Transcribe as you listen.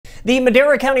The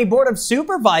Madera County Board of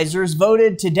Supervisors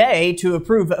voted today to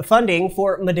approve funding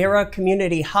for Madera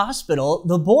Community Hospital.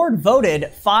 The board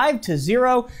voted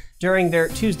 5-0 during their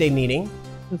Tuesday meeting.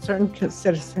 Concerned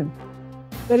citizen.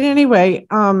 But anyway,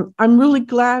 I'm really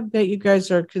glad that you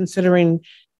guys are considering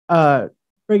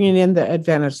bringing in the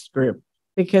Adventist group,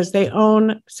 because they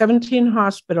own 17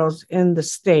 hospitals in the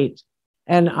state.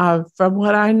 And from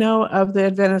what I know of the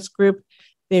Adventist group,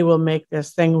 they will make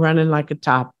this thing running like a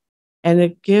top. And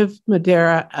it gives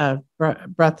Madera a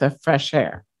breath of fresh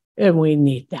air. And we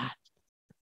need that.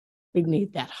 We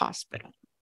need that hospital.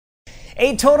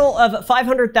 A total of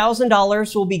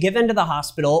 $500,000 will be given to the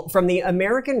hospital from the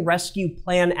American Rescue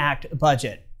Plan Act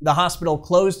budget. The hospital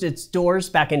closed its doors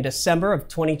back in December of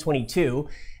 2022.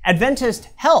 Adventist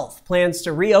Health plans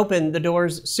to reopen the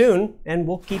doors soon, and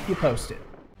we'll keep you posted.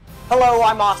 Hello,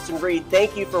 I'm Austin Reed.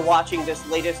 Thank you for watching this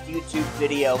latest YouTube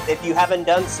video. If you haven't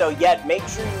done so yet, make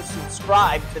sure you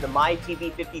subscribe to the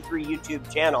MyTV53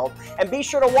 YouTube channel, and be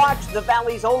sure to watch the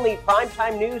Valley's only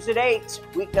primetime news at 8,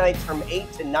 weeknights from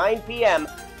 8 to 9 p.m.,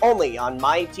 only on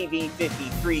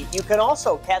MyTV53. You can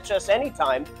also catch us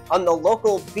anytime on the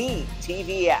local B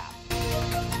TV app.